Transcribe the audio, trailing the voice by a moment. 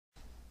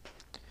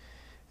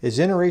Is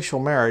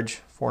interracial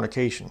marriage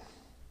fornication?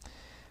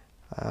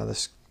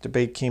 This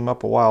debate came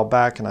up a while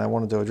back and I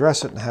wanted to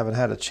address it and haven't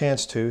had a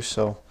chance to,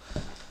 so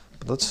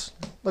let's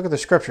look at the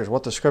scriptures,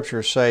 what the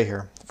scriptures say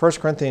here. 1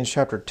 Corinthians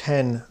chapter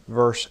 10,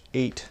 verse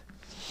 8.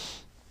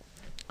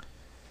 It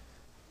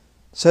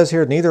says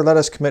here, neither let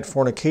us commit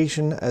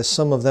fornication as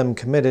some of them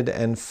committed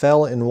and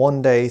fell in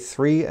one day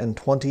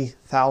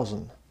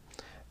 23,000.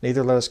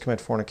 Neither let us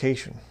commit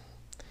fornication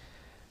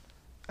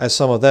as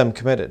some of them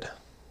committed.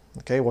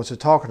 Okay, what's it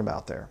talking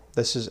about there?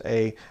 This is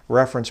a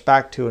reference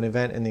back to an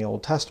event in the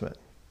Old Testament.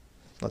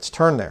 Let's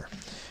turn there.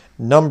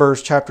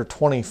 Numbers chapter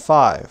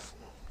 25.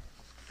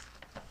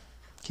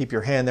 Keep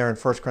your hand there in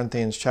 1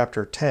 Corinthians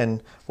chapter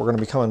 10. We're going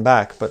to be coming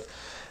back, but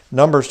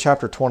Numbers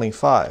chapter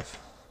 25.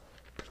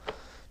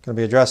 Going to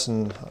be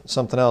addressing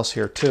something else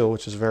here too,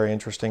 which is very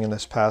interesting in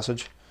this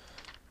passage.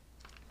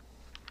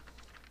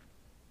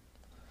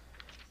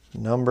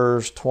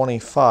 Numbers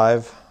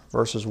 25,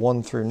 verses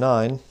 1 through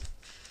 9.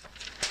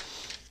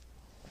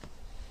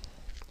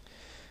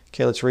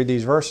 Okay, let's read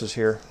these verses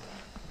here.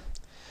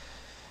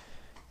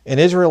 And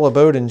Israel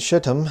abode in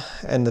Shittim,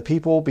 and the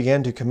people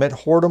began to commit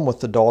whoredom with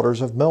the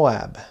daughters of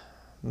Moab.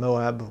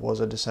 Moab was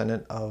a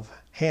descendant of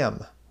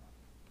Ham.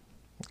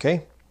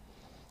 Okay?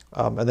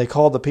 And they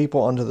called the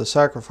people unto the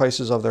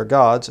sacrifices of their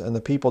gods, and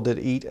the people did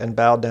eat and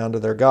bowed down to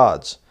their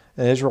gods.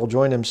 And Israel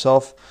joined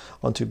himself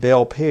unto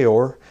Baal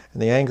Peor,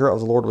 and the anger of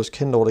the Lord was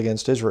kindled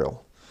against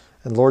Israel.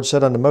 And the Lord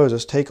said unto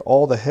Moses, take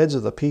all the heads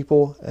of the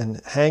people, and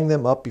hang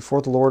them up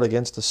before the Lord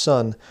against the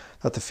sun,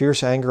 that the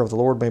fierce anger of the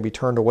Lord may be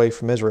turned away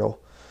from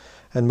Israel.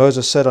 And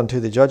Moses said unto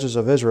the judges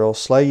of Israel,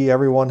 slay ye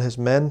every one his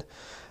men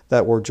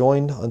that were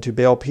joined unto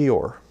Baal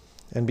Peor.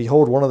 And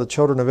behold, one of the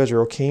children of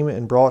Israel came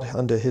and brought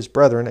unto his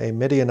brethren a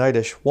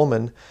Midianitish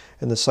woman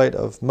in the sight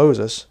of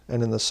Moses,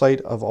 and in the sight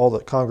of all the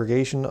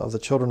congregation of the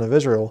children of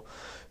Israel,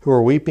 who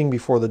were weeping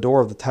before the door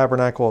of the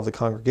tabernacle of the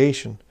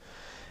congregation.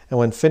 And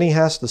when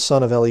Phinehas the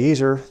son of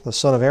Eleazar, the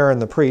son of Aaron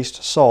the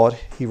priest, saw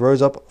it, he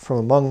rose up from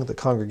among the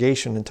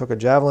congregation, and took a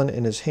javelin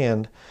in his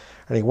hand,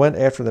 and he went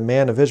after the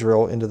man of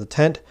Israel into the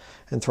tent,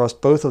 and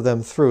thrust both of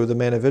them through, the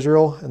man of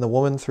Israel and the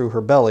woman through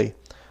her belly.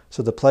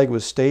 So the plague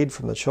was stayed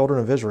from the children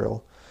of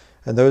Israel.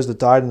 And those that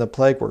died in the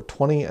plague were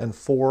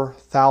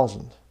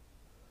 24,000.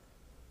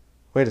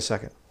 Wait a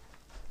second.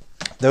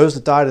 Those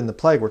that died in the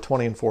plague were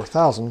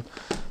 24,000.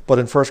 But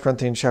in 1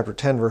 Corinthians chapter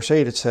 10, verse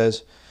 8, it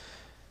says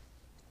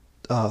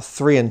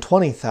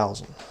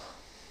 23,000.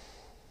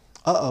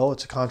 Uh-oh,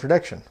 it's a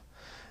contradiction.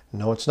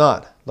 No, it's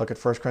not. Look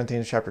at 1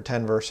 Corinthians chapter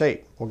 10, verse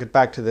 8. We'll get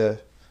back to the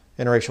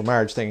interracial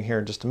marriage thing here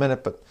in just a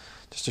minute, but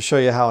just to show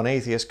you how an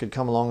atheist could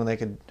come along and they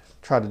could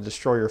try to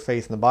destroy your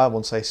faith in the Bible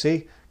and say,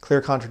 see, clear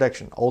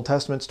contradiction. Old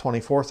Testament's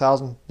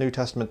 24,000, New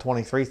Testament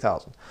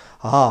 23,000.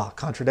 Ah,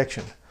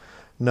 contradiction.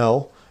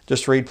 No,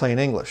 just read plain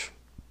English.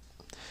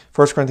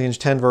 1 Corinthians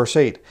 10, verse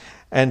 8,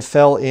 and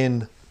fell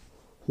in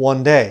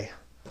one day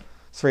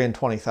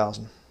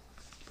 23,000.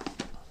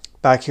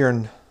 Back here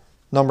in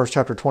Numbers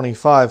chapter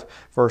 25,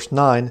 verse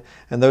 9,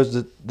 and those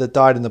that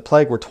died in the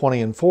plague were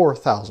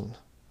 24,000.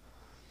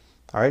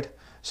 All right,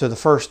 so the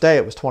first day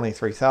it was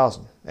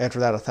 23,000. After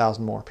that,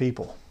 1,000 more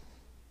people.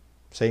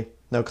 See,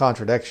 no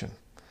contradiction.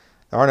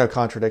 There are no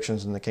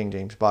contradictions in the King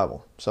James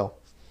Bible. So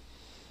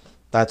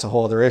that's a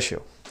whole other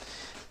issue.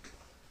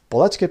 But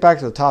let's get back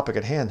to the topic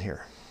at hand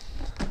here.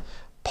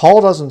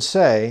 Paul doesn't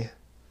say,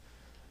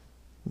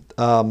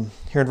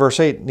 here in verse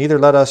 8, neither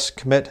let us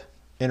commit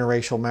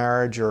interracial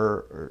marriage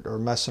or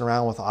messing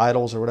around with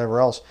idols or whatever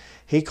else.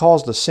 He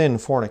calls the sin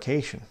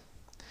fornication.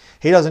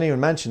 He doesn't even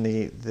mention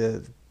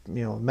the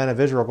men of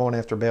Israel going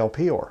after Baal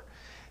Peor.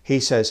 He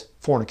says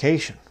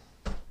fornication.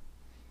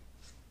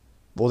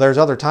 Well, there's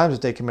other times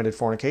that they committed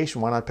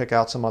fornication. Why not pick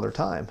out some other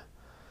time?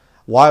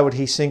 Why would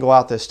he single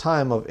out this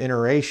time of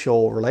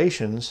interracial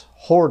relations,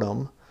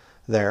 whoredom,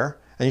 there?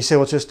 And you say,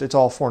 well, it's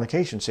all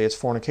fornication. See, it's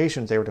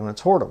fornication they were doing.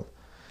 It's whoredom.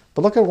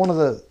 But look at one of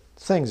the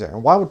things there.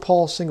 And why would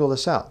Paul single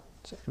this out?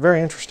 It's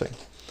very interesting.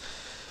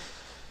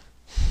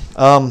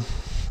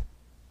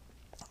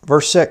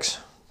 Verse 6.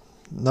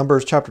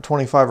 Numbers chapter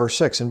 25, verse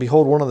 6. And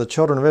behold, one of the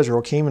children of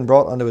Israel came and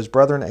brought unto his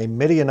brethren a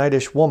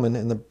Midianitish woman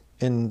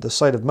in the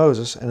sight of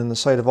Moses, and in the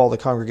sight of all the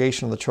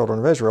congregation of the children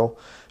of Israel,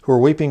 who were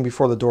weeping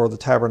before the door of the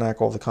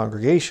tabernacle of the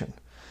congregation.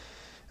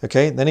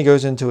 Okay, then he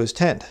goes into his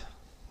tent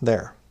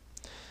there.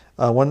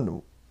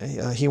 When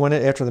he went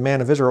after the man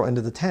of Israel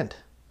into the tent.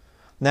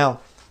 Now,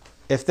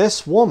 if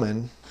this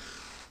woman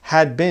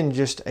had been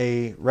just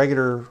a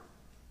regular,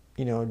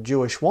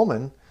 Jewish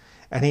woman,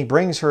 and he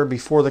brings her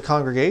before the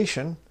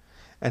congregation,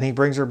 and he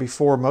brings her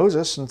before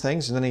Moses and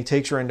things, and then he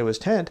takes her into his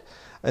tent,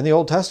 in the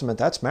Old Testament,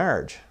 that's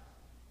marriage.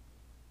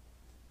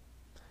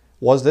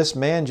 Was this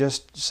man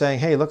just saying,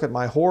 hey, look at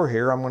my whore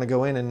here, I'm going to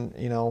go in and,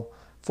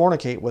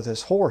 fornicate with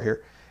this whore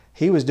here?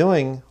 He was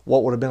doing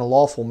what would have been a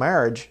lawful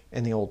marriage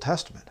in the Old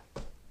Testament.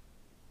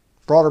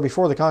 Brought her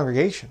before the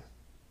congregation,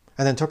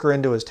 and then took her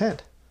into his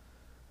tent.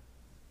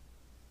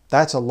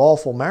 That's a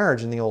lawful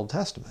marriage in the Old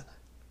Testament.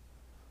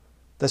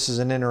 This is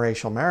an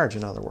interracial marriage,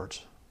 in other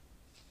words.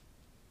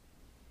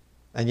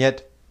 And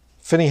yet,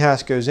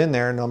 Phinehas goes in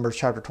there in Numbers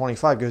chapter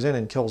 25, goes in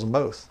and kills them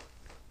both.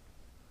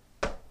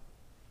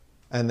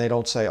 And they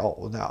don't say,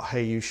 oh, now,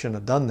 hey, you shouldn't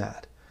have done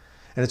that.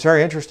 And it's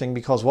very interesting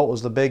because what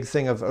was the big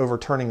thing of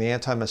overturning the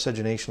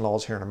anti-miscegenation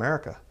laws here in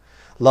America?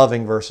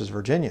 Loving versus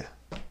Virginia.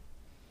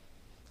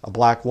 A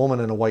black woman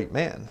and a white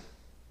man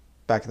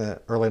back in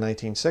the early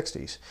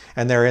 1960s.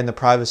 And they're in the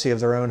privacy of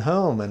their own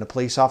home. And a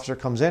police officer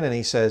comes in and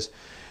he says,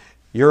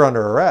 you're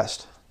under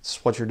arrest.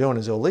 What you're doing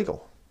is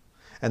illegal.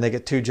 And they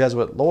get two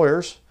Jesuit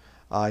lawyers.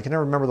 I can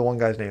never remember the one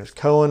guy's name. It was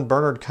Cohen,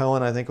 Bernard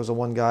Cohen, I think was the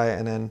one guy.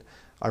 And then,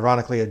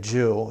 ironically, a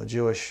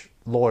Jewish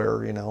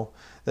lawyer, you know,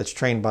 that's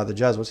trained by the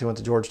Jesuits. He went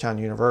to Georgetown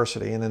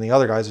University. And then the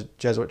other guy's a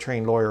Jesuit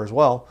trained lawyer as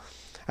well.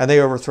 And they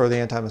overthrow the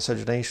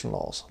anti-miscegenation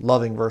laws,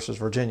 Loving versus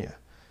Virginia.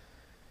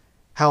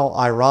 How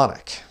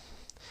ironic.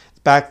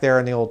 Back there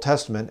in the Old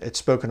Testament, it's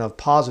spoken of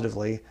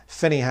positively.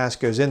 Phinehas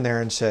goes in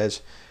there and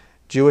says,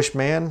 Jewish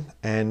man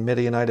and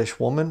Midianitish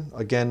woman,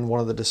 again, one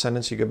of the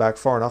descendants, you go back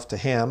far enough to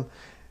Ham,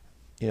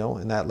 you know,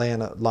 in that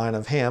line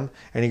of Ham,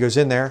 and he goes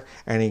in there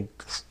and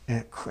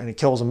he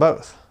kills them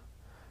both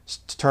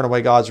to turn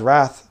away God's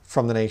wrath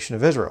from the nation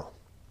of Israel.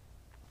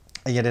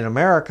 And yet in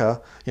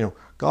America, you know,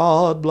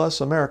 God bless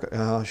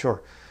America.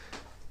 Sure.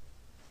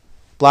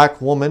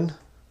 Black woman,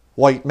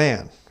 white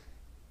man.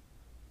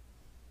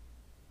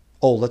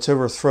 Oh, let's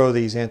overthrow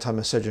these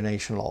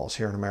anti-miscegenation laws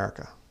here in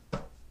America.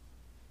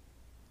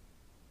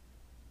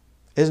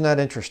 Isn't that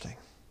interesting?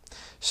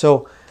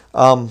 So,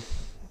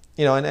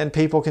 you know, and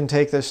people can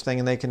take this thing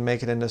and they can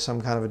make it into some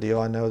kind of a deal.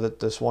 I know that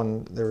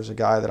there was a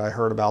guy that I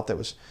heard about that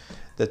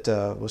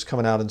was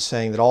coming out and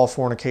saying that all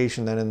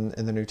fornication then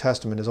in the New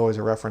Testament is always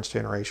a reference to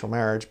interracial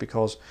marriage,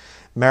 because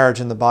marriage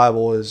in the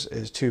Bible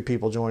is two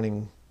people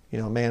joining, you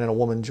know, a man and a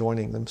woman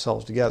joining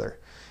themselves together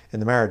in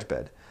the marriage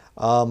bed.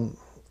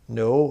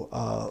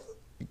 No,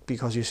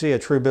 because you see, a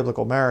true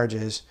biblical marriage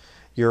is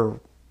you're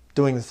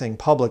doing the thing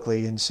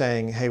publicly and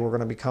saying, hey, we're going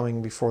to be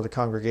coming before the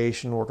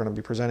congregation. We're going to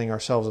be presenting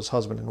ourselves as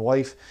husband and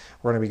wife.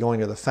 We're going to be going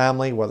to the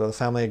family, whether the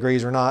family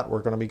agrees or not.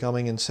 We're going to be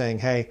coming and saying,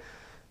 hey,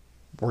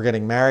 we're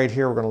getting married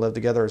here. We're going to live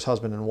together as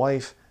husband and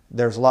wife.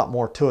 There's a lot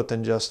more to it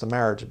than just the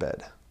marriage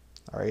bed.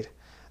 All right.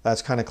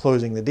 That's kind of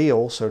closing the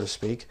deal, so to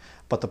speak.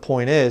 But the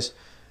point is,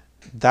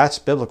 that's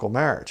biblical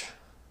marriage.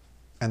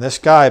 And this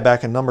guy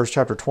back in Numbers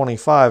chapter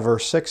 25,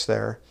 verse 6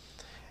 there,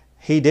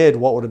 he did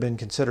what would have been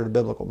considered a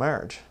biblical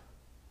marriage.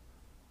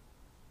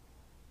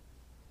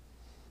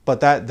 But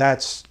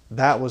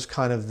that was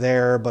kind of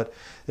there, but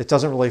it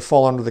doesn't really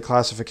fall under the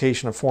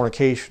classification of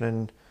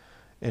fornication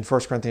in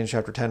 1 Corinthians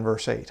chapter 10,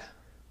 verse 8.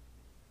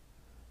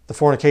 The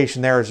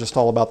fornication there is just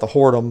all about the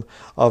whoredom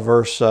of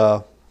verse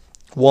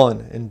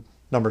 1 in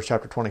Numbers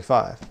chapter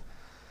 25.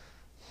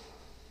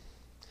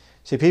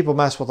 See, people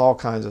mess with all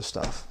kinds of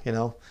stuff, you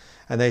know.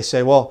 And they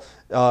say, well,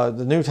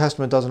 the New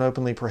Testament doesn't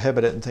openly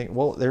prohibit it, and think,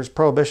 well, there's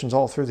prohibitions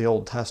all through the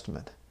Old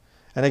Testament.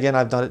 And again,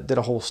 did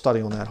a whole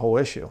study on that whole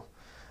issue.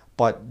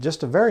 But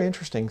just a very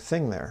interesting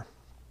thing there.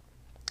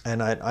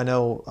 And I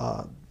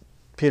know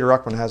Peter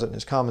Ruckman has it in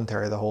his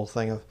commentary, the whole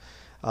thing of,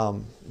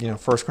 1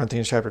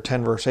 Corinthians chapter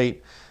 10, verse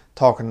 8,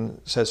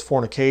 says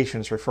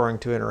fornication is referring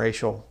to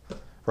interracial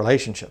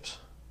relationships.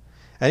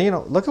 And, you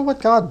know, look at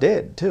what God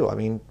did, too. I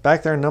mean,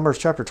 back there in Numbers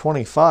chapter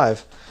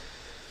 25,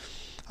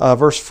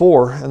 verse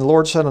 4, and the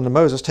Lord said unto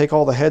Moses, take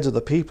all the heads of the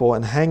people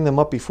and hang them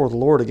up before the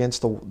Lord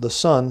against the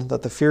sun,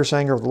 that the fierce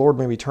anger of the Lord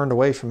may be turned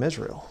away from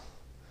Israel.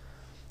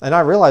 And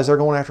I realize they're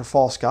going after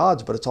false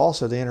gods, but it's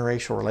also the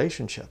interracial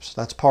relationships.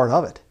 That's part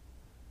of it.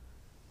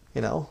 You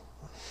know?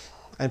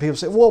 And people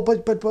say, well,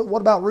 but what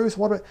about Ruth?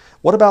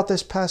 What about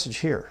this passage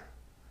here?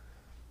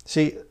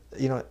 See,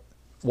 you know,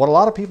 what a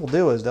lot of people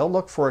do is they'll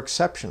look for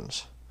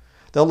exceptions.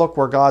 They'll look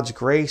where God's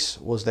grace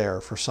was there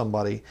for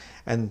somebody,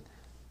 and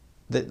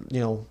that, you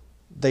know,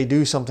 they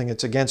do something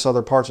that's against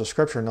other parts of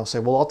Scripture, and they'll say,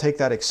 well, I'll take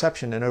that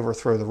exception and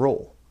overthrow the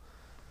rule.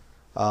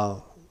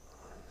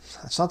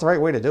 That's not the right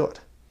way to do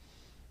it.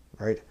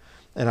 Right?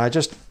 And I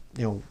just,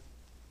 you know,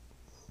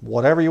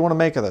 whatever you want to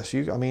make of this,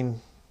 I mean,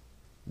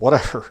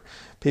 whatever.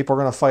 People are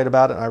going to fight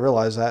about it, and I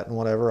realize that, and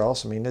whatever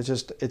else. I mean,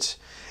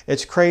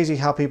 it's crazy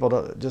how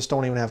people just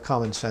don't even have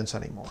common sense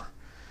anymore.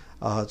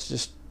 It's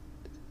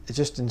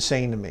just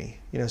insane to me.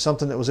 You know,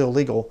 something that was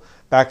illegal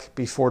back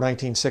before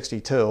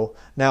 1962,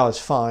 now it's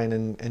fine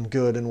and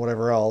good and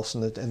whatever else.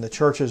 And the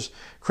churches,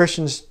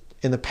 Christians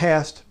in the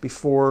past,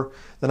 before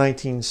the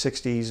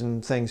 1960s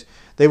and things,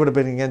 they would have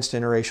been against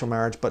interracial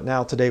marriage, but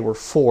now today we're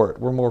for it.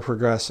 We're more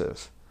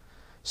progressive.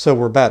 So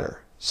we're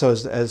better. So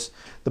as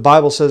the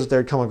Bible says that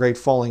there'd come a great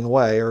falling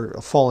away, or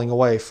a falling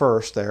away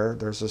first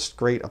there's this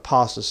great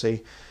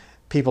apostasy,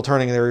 people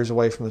turning their ears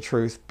away from the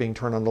truth, being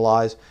turned unto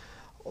lies.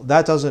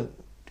 That doesn't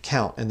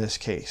count in this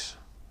case.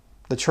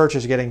 The church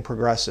is getting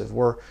progressive.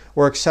 We're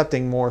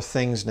accepting more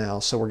things now,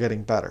 so we're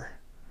getting better.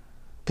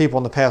 People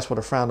in the past would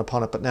have frowned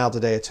upon it, but now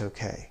today it's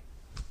okay.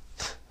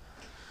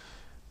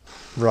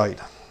 Right.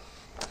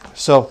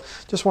 So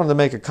just wanted to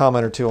make a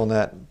comment or two on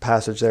that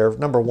passage there.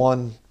 Number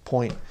one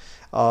point,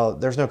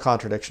 there's no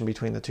contradiction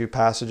between the two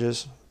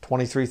passages.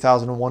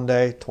 23,000 in one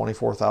day,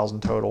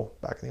 24,000 total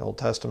back in the Old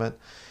Testament.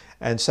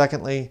 And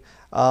secondly,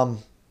 I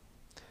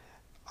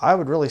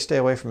would really stay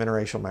away from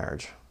interracial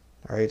marriage.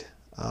 All right.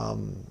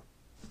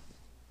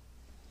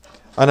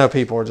 I know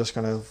people are just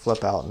going to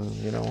flip out and,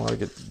 you know, I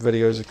get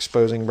videos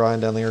exposing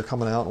Brian Denlinger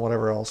coming out and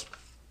whatever else.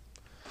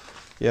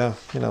 Yeah,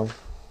 you know,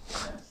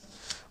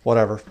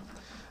 whatever.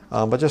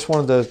 But just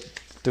wanted to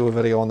do a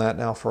video on that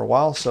now for a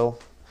while. So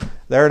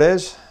there it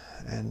is.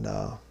 And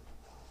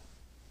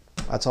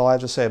that's all I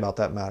have to say about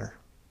that matter.